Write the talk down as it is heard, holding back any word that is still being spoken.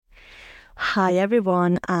Hi,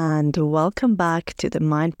 everyone, and welcome back to the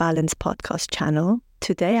Mind Balance podcast channel.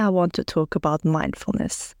 Today, I want to talk about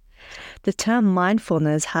mindfulness. The term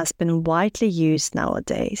mindfulness has been widely used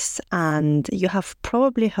nowadays, and you have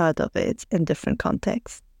probably heard of it in different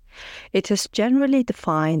contexts. It is generally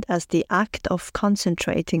defined as the act of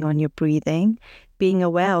concentrating on your breathing, being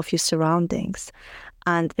aware of your surroundings,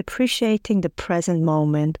 and appreciating the present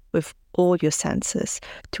moment with all your senses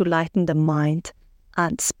to lighten the mind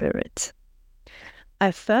and spirit. I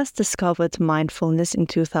first discovered mindfulness in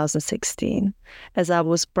 2016 as I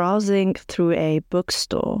was browsing through a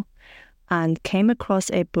bookstore and came across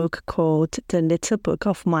a book called The Little Book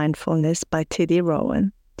of Mindfulness by T.D.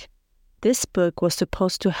 Rowan. This book was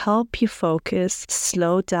supposed to help you focus,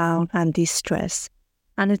 slow down, and de-stress,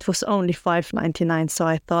 and it was only $5.99, so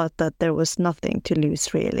I thought that there was nothing to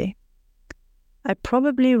lose really. I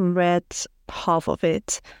probably read half of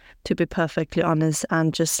it, to be perfectly honest,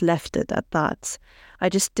 and just left it at that. I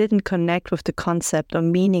just didn't connect with the concept or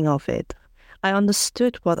meaning of it. I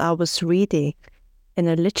understood what I was reading in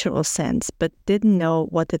a literal sense, but didn't know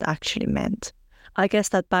what it actually meant. I guess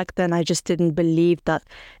that back then I just didn't believe that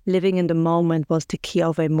living in the moment was the key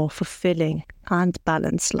of a more fulfilling and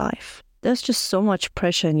balanced life. There's just so much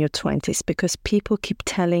pressure in your 20s because people keep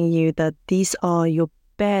telling you that these are your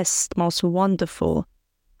best, most wonderful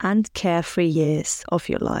and carefree years of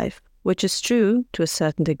your life, which is true to a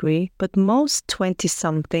certain degree, but most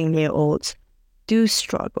 20-something-year-olds do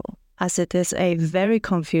struggle, as it is a very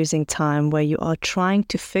confusing time where you are trying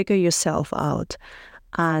to figure yourself out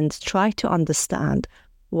and try to understand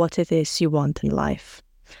what it is you want in life.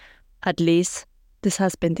 At least, this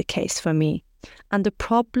has been the case for me. And the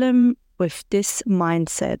problem with this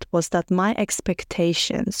mindset was that my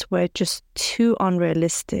expectations were just too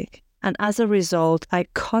unrealistic. And as a result, I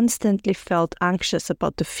constantly felt anxious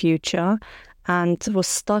about the future and was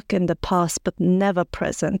stuck in the past but never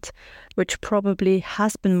present, which probably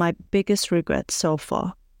has been my biggest regret so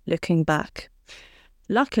far, looking back.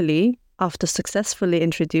 Luckily, after successfully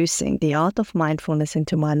introducing the art of mindfulness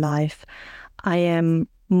into my life, I am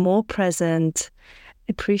more present,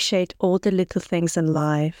 appreciate all the little things in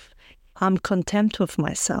life. I'm content with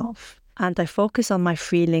myself, and I focus on my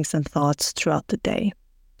feelings and thoughts throughout the day.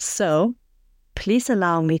 So, please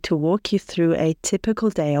allow me to walk you through a typical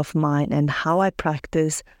day of mine and how I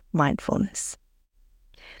practice mindfulness.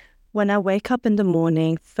 When I wake up in the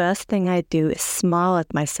morning, first thing I do is smile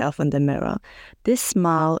at myself in the mirror. This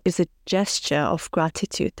smile is a gesture of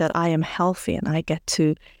gratitude that I am healthy and I get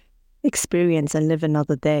to experience and live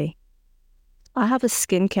another day. I have a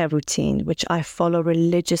skincare routine which I follow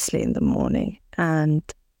religiously in the morning, and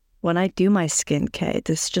when I do my skincare, it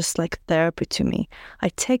is just like therapy to me. I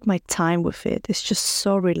take my time with it. It's just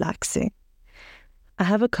so relaxing. I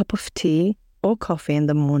have a cup of tea or coffee in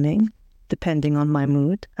the morning, depending on my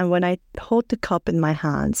mood. And when I hold the cup in my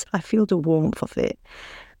hands, I feel the warmth of it.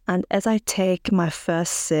 And as I take my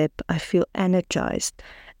first sip, I feel energized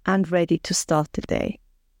and ready to start the day.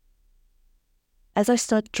 As I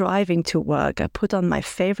start driving to work, I put on my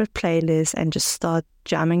favorite playlist and just start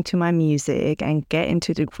jamming to my music and get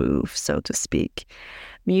into the groove, so to speak.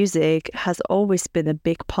 Music has always been a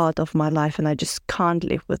big part of my life and I just can't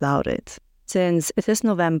live without it. Since it is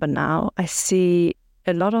November now, I see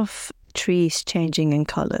a lot of trees changing in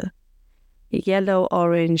color. Yellow,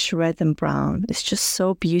 orange, red and brown. It's just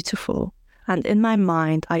so beautiful. And in my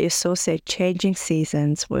mind, I associate changing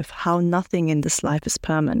seasons with how nothing in this life is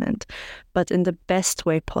permanent, but in the best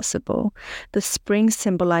way possible. The spring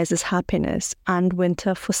symbolizes happiness and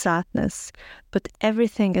winter for sadness, but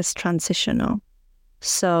everything is transitional.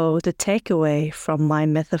 So the takeaway from my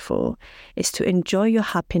metaphor is to enjoy your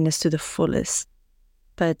happiness to the fullest.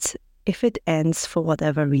 But if it ends for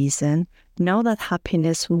whatever reason, know that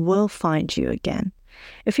happiness will find you again.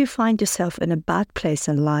 If you find yourself in a bad place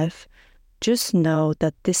in life, just know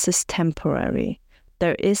that this is temporary.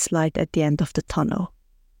 There is light at the end of the tunnel.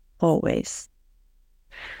 Always.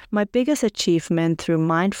 My biggest achievement through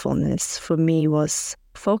mindfulness for me was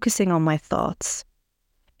focusing on my thoughts.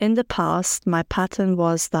 In the past, my pattern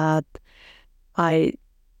was that I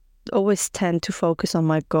always tend to focus on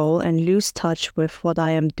my goal and lose touch with what I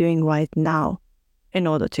am doing right now in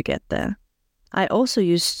order to get there. I also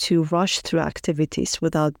used to rush through activities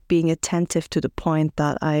without being attentive to the point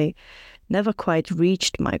that I never quite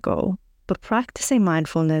reached my goal. But practicing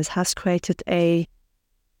mindfulness has created a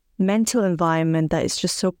mental environment that is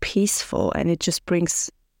just so peaceful and it just brings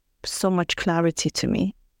so much clarity to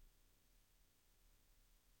me.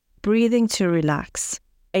 Breathing to relax.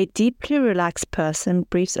 A deeply relaxed person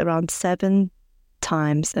breathes around 7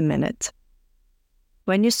 times a minute.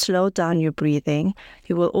 When you slow down your breathing,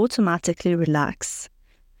 you will automatically relax.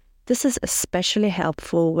 This is especially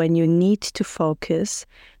helpful when you need to focus,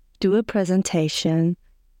 do a presentation,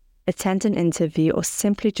 attend an interview, or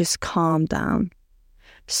simply just calm down.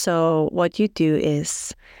 So what you do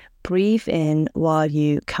is breathe in while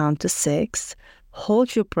you count to 6,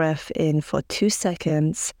 hold your breath in for 2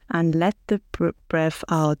 seconds, and let the breath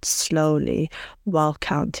out slowly while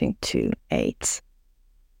counting to 8.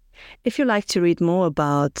 If you'd like to read more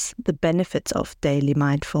about the benefits of daily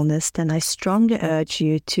mindfulness, then I strongly urge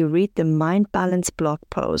you to read the Mind Balance blog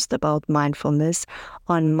post about mindfulness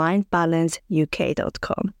on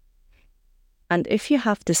mindbalanceuk.com. And if you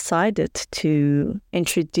have decided to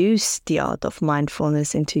introduce the art of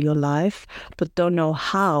mindfulness into your life, but don't know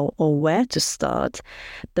how or where to start,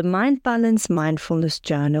 the Mind Balance Mindfulness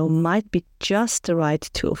Journal might be just the right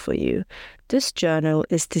tool for you. This journal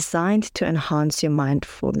is designed to enhance your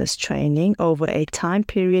mindfulness training over a time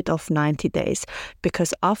period of 90 days,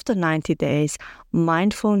 because after 90 days,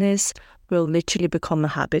 mindfulness will literally become a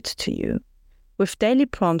habit to you. With daily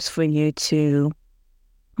prompts for you to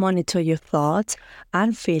monitor your thoughts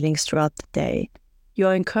and feelings throughout the day. You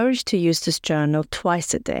are encouraged to use this journal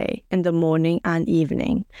twice a day, in the morning and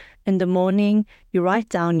evening. In the morning, you write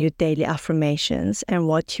down your daily affirmations and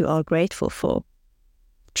what you are grateful for.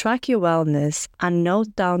 Track your wellness and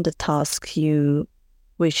note down the tasks you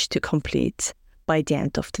wish to complete by the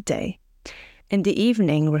end of the day. In the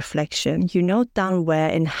evening reflection, you note down where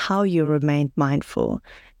and how you remained mindful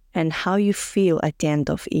and how you feel at the end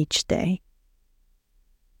of each day.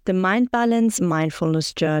 The Mind Balance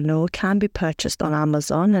Mindfulness Journal can be purchased on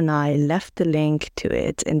Amazon, and I left the link to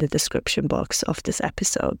it in the description box of this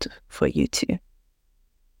episode for you too.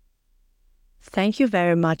 Thank you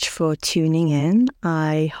very much for tuning in.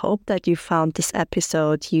 I hope that you found this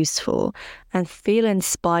episode useful and feel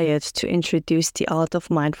inspired to introduce the art of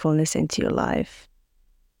mindfulness into your life.